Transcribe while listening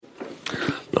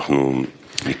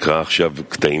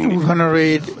going to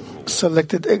read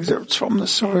selected excerpts from the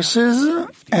sources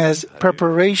as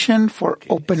preparation for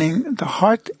opening the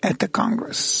heart at the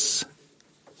Congress.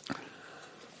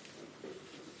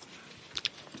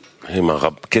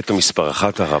 Excerpt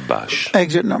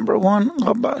number 1,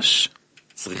 Rabash.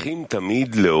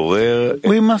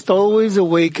 We must always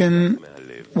awaken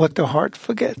what the heart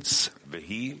forgets,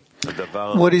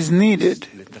 what is needed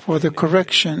for the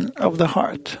correction of the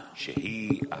heart,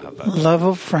 love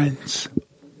of friends,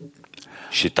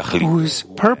 whose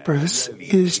purpose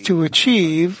is to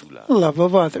achieve love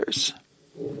of others.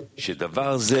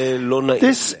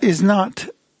 This is not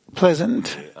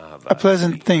a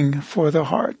pleasant thing for the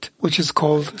heart, which is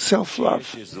called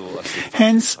self-love.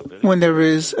 Hence, when there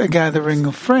is a gathering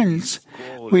of friends,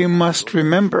 we must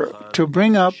remember to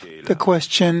bring up the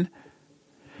question,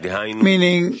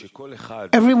 meaning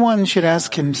everyone should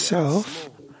ask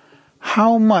himself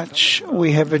how much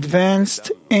we have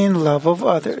advanced in love of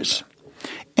others,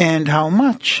 and how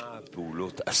much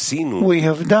we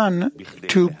have done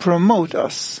to promote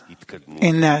us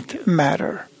in that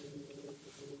matter.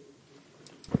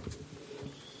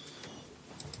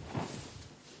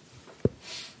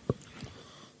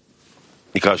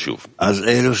 Which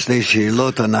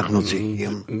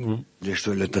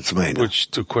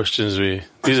two questions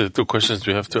these are the two questions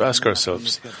we have to ask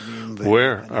ourselves.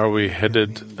 Where are we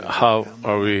headed? How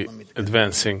are we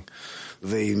advancing?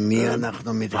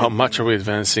 How much are we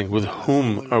advancing? With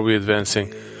whom are we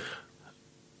advancing?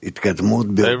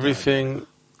 Everything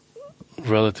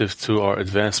relative to our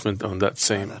advancement on that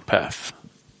same path.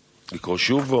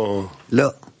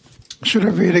 Should I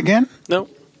read again? No.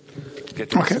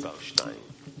 Okay.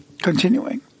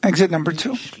 Continuing. Exit number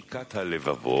 2. Through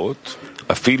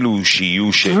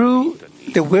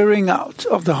the wearing out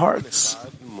of the hearts,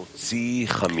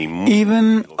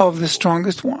 even of the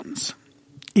strongest ones,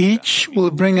 each will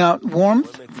bring out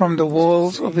warmth from the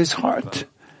walls of his heart,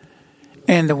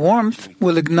 and the warmth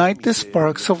will ignite the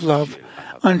sparks of love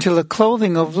until a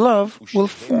clothing of love will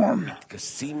form.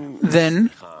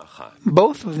 Then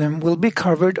both of them will be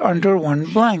covered under one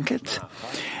blanket,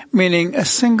 meaning a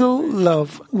single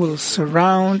love will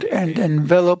surround and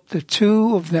envelop the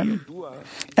two of them,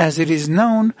 as it is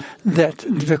known that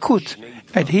dvekut,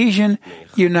 adhesion,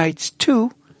 unites two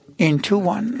into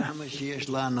one.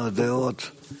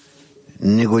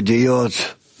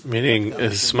 Meaning,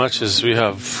 as much as we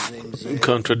have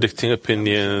contradicting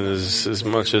opinions, as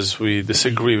much as we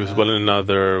disagree with one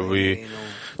another,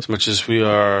 as much as we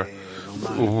are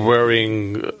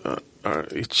wearing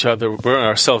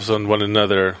ourselves on one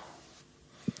another.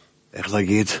 How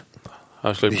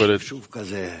should I put it?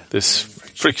 This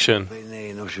friction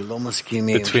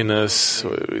between us,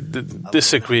 we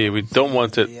disagree, we don't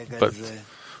want it, but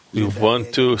we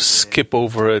want to skip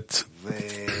over it.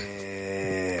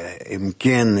 And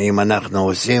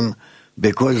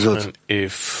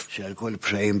if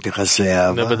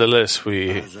nevertheless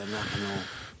we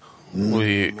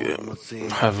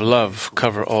have love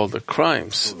cover all the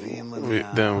crimes,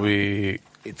 then we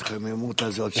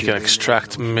can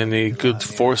extract many good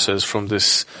forces from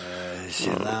this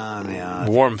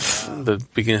warmth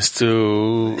that begins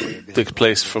to take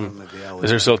place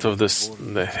as a result of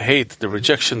the hate, the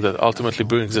rejection that ultimately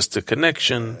brings us to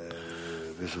connection.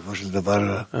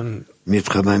 And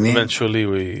eventually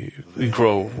we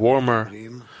grow warmer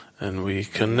and we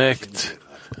connect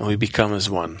and we become as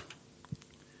one.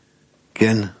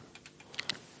 There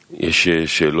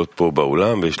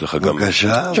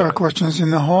are questions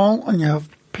in the hall, and you have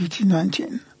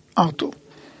PT-19. Artur.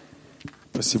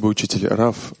 Спасибо, учитель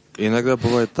Раф. Иногда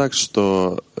бывает так,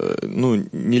 что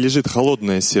не лежит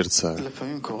холодное сердце.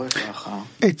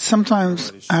 It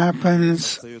sometimes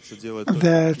happens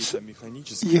that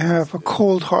you have a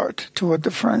cold heart toward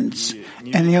the friends,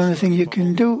 and the only thing you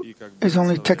can do is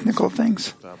only technical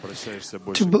things.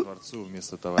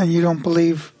 And you don't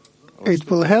believe it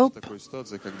will help,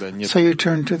 so you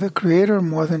turn to the Creator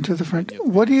more than to the friend.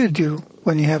 What do you do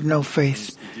when you have no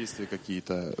faith?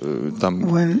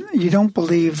 When you don't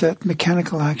believe that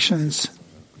mechanical actions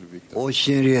will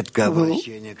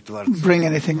bring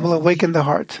anything, will awaken the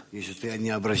heart.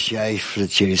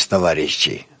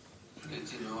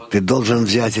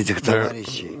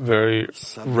 Very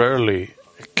rarely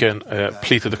can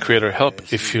plea to the Creator help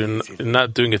if you're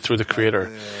not doing it through the Creator.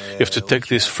 You have to take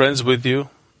these friends with you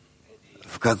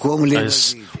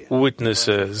as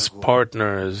witnesses,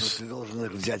 partners.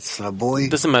 It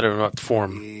doesn't matter in what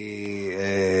form.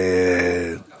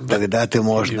 But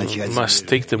you must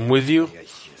take them with you,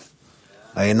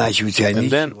 and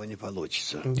then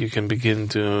you can begin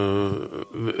to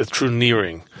a true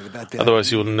nearing.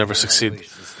 Otherwise, you will never succeed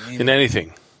in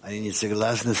anything.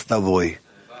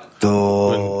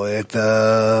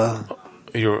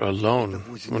 you're alone,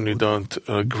 when you don't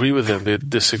agree with them, they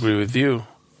disagree with you.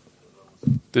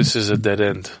 This is a dead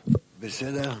end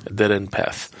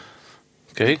path.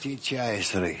 Okay?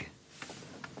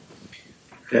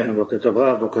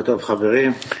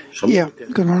 Yeah,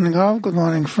 good morning, Rav. Good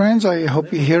morning, friends. I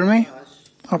hope you hear me.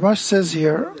 Abash says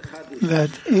here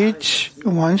that each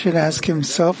one should ask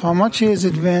himself how much he has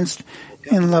advanced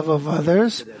in love of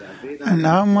others and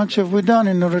how much have we done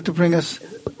in order to bring us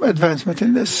advancement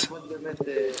in this.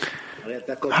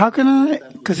 How can I,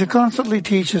 because you constantly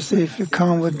teach us if you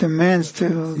come with demands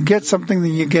to get something,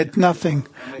 then you get nothing.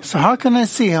 So how can I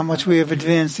see how much we have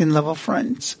advanced in love of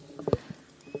friends?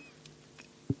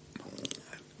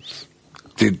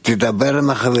 Talk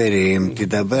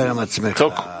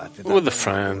with the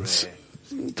friends,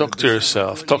 talk to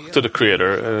yourself, talk to the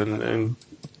Creator, and in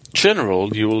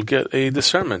general, you will get a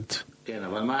discernment. Yeah,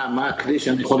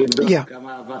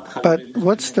 but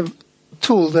what's the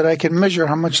tool that I can measure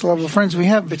how much love of friends we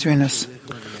have between us?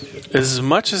 As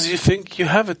much as you think you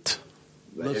have it.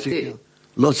 You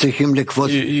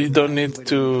don't need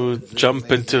to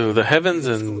jump into the heavens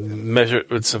and measure it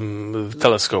with some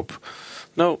telescope.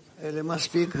 No. It's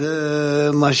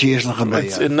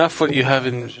enough what you have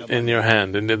in your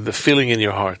hand and the feeling in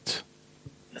your heart.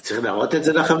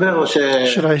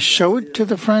 Should I show it to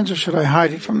the friends or should I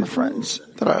hide it from the friends?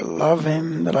 That I love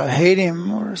him, that I hate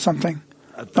him, or something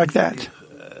like that?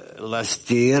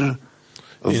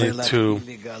 You need to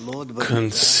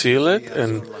conceal it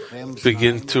and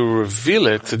begin to reveal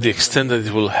it to the extent that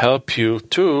it will help you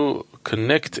to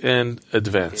connect and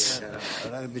advance.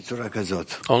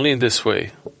 Only in this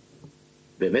way.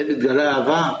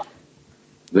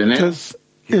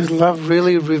 Is love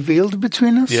really revealed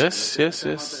between us? Yes.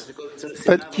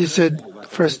 But you said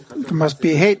first there must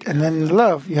be hate and then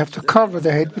love. You have to cover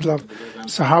the hate with love.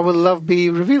 So how will love be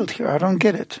revealed here? I don't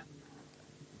get it.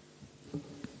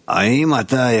 Can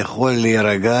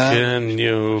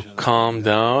you calm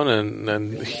down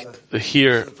and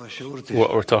hear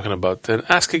what we're talking about? And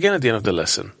ask again at the end of the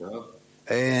lesson.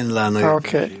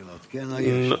 Okay.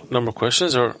 No more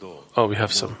questions? Or we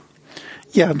have some.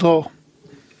 Yeah, Dro.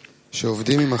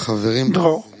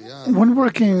 When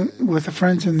working with the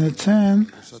friends in the tent,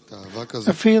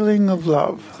 a feeling of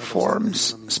love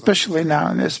forms, especially now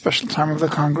in this special time of the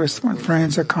Congress when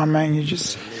friends are coming.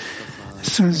 As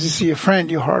soon as you see a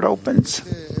friend, your heart opens.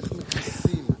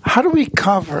 How do we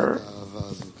cover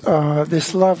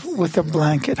this love with a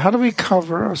blanket? How do we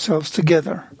cover ourselves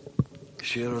together?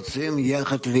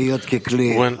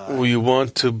 When we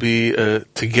want to be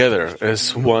together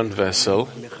as one vessel,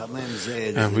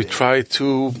 and we try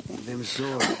to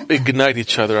ignite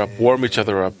each other up, warm each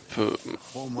other up,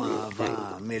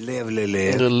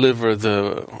 deliver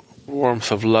the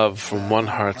warmth of love from one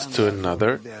heart to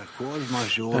another,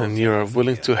 and you're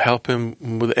willing to help him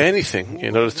with anything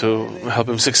in order to help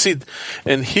him succeed.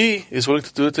 And he is willing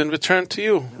to do it in return to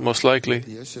you, most likely.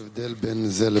 Is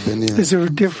there a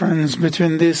difference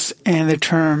between this and the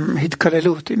term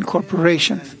hitkalelut,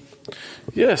 incorporation?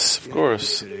 Yes, of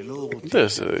course.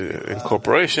 There's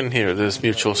incorporation here, there's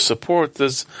mutual support,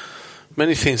 there's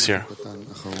many things here.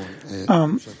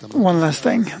 One last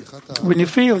thing. When you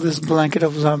feel this blanket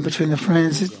of love between the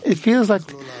friends, it feels like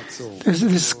there's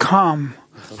this calm.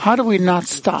 How do we not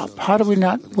stop? How do we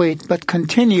not wait, but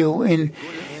continue in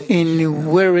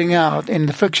wearing out in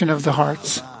the friction of the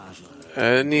hearts?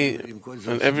 In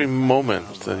every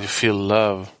moment that you feel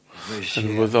love,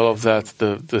 and with all of that,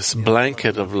 this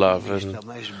blanket of love, and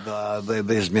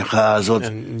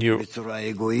you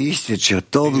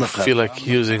feel like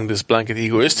using this blanket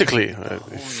egoistically.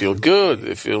 You feel good,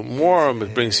 you feel warm,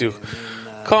 it brings you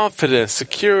confidence,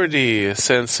 security, a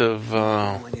sense of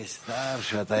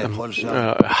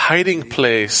hiding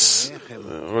place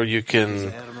where you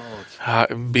can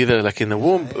be there like in the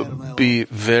womb. Be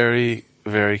very,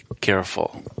 very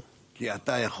careful.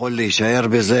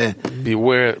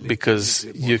 Beware, because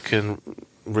you can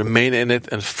remain in it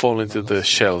and fall into the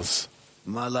shells.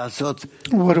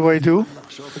 What do I do?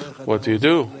 What do you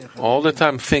do? All the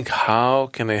time think, how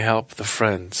can I help the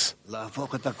friends? How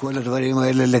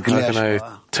can I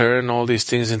turn all these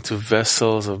things into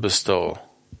vessels of bestowal?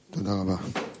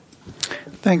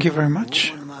 Thank you very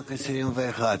much.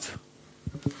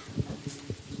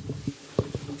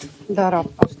 Да, Рав,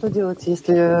 а что делать,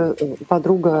 если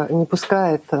подруга не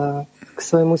пускает к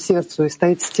своему сердцу и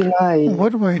стоит стена?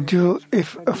 What do I do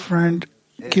if a friend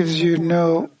gives you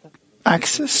no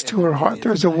access to her heart?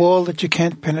 There's a wall that you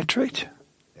can't penetrate.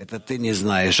 This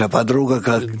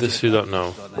you don't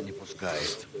know.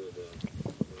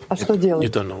 что делать? You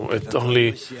don't know. It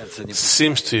only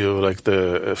seems to you like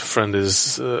the friend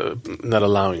is not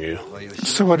allowing you.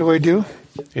 So what do I do?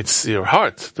 It's your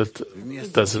heart that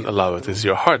doesn't allow it. It's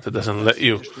your heart that doesn't let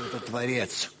you.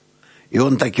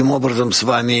 Imagine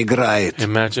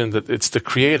that it's the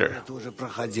Creator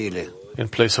in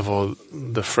place of all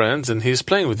the friends, and He's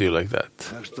playing with you like that.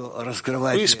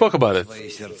 We spoke about it.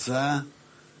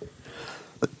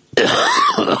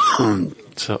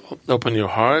 So open your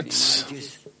hearts,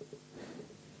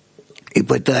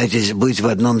 embrace,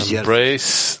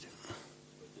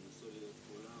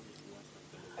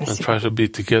 and try to be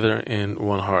together in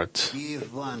one heart.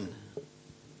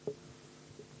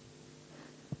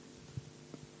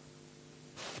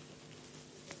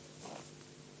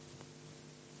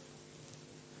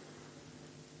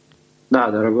 Да,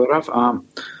 дорогой Раф, а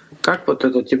как вот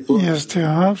это тепло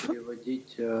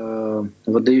переводить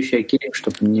в отдающий килим,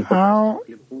 чтобы не попасть в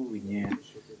клипу и не...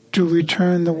 Do we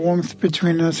turn the warmth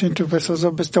between us into vessels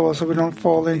of bestowal so we don't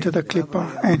fall into the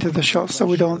klippa, into the shell, so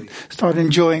we don't start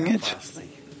enjoying it?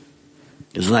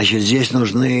 Значит, здесь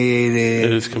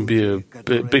нужны... It can be a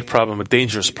big problem, a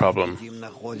dangerous problem.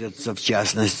 Находятся в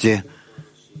частности,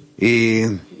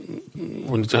 и...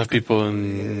 We need to have people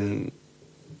in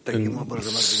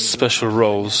special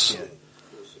roles.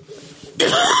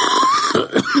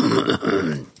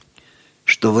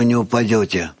 Что вы не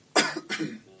упадете.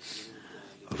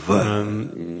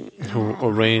 Who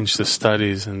arrange the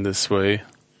studies in this way.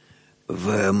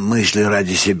 В мысли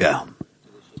ради себя.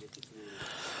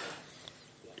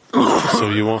 So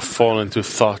you won't fall into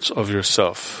thoughts of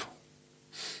yourself.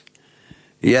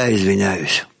 Я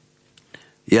извиняюсь.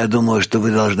 Я думаю, что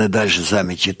вы должны дальше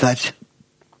сами читать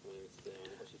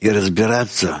и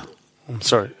разбираться. I'm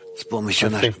sorry. С помощью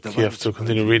I think you have to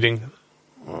continue reading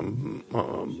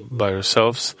by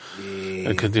yourselves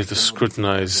and continue to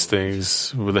scrutinize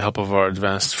things with the help of our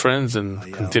advanced friends and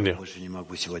continue.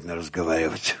 I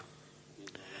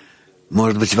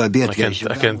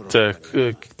can't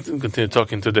continue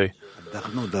talking today.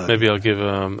 Maybe I'll give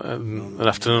an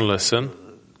afternoon lesson.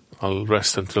 I'll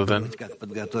rest until then.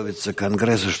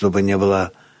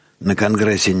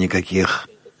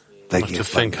 I have to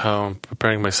think how I'm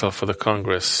preparing myself for the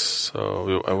Congress,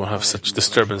 so I won't have such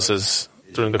disturbances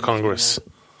during the Congress.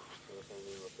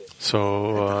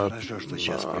 So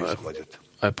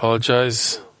I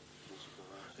apologize.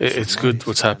 It's good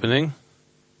what's happening.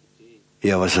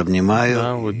 Now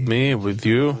with me, with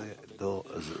you,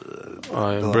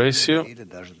 I embrace you.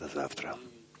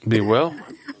 Be well.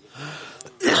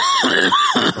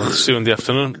 I'll see you in the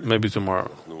afternoon, maybe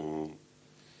tomorrow.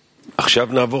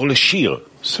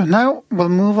 So now we'll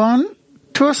move on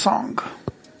to a song.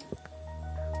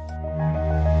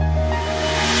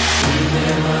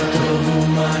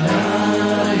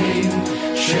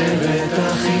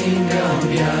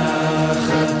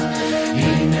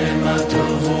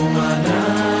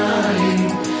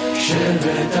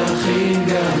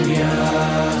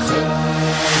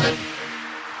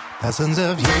 Thousands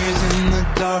of years in the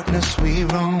darkness we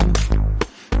roam,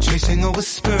 chasing a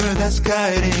whisper that's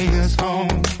guiding us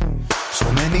home. So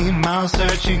many miles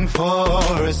searching for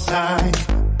a sign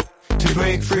to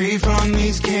break free from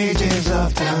these cages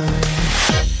of time.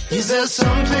 Is there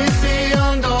some place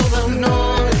beyond all the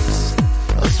noise,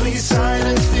 a sweet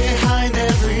silence behind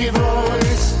every voice?